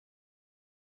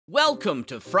Welcome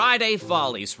to Friday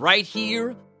Follies, right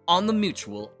here on the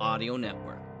Mutual Audio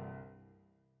Network.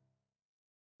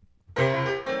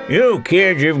 You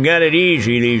kids have got it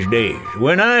easy these days.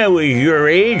 When I was your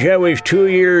age, I was 2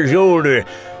 years older.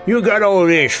 You got all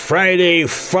this Friday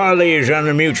Follies on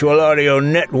the Mutual Audio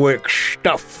Network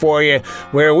stuff for you,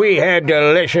 where we had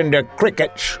to listen to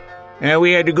crickets. And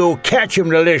we had to go catch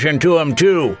 'em to listen to 'em,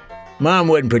 too. Mom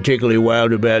wasn't particularly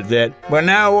wild about that. But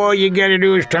now all you gotta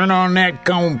do is turn on that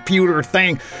computer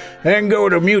thing and go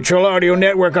to Mutual Audio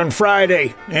Network on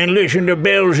Friday and listen to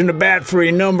Bells in the Bat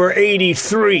Free number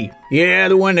 83. Yeah,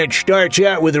 the one that starts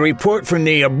out with a report from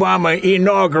the Obama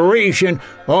inauguration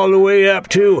all the way up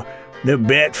to the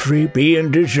Bat Free being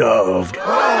dissolved.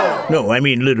 No, I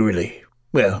mean literally.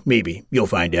 Well, maybe. You'll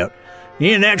find out.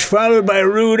 And that's followed by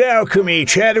Rude Alchemy,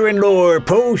 Chatter and Lore,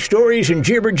 Poe Stories, and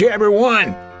Jibber Jabber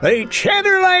 1. They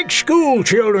chatter like school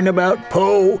children about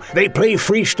Poe. They play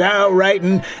freestyle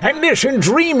writing and listen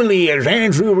dreamily as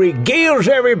Andrew regales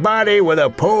everybody with a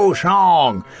Poe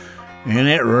song. And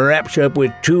it wraps up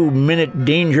with 2-minute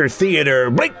Danger Theater,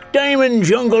 Blake Diamond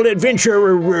Jungle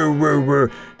Adventure,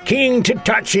 King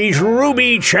Tatachi's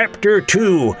Ruby Chapter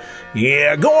 2.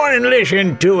 Yeah, go on and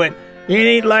listen to it. It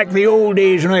ain't like the old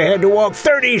days when I had to walk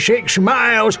 36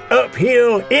 miles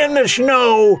uphill in the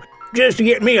snow just to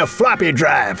get me a floppy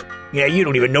drive. Yeah, you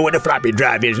don't even know what a floppy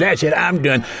drive is. That's it, I'm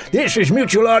done. This is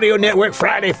Mutual Audio Network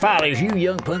Friday Follies. You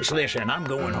young punks, listen, I'm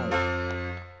going home.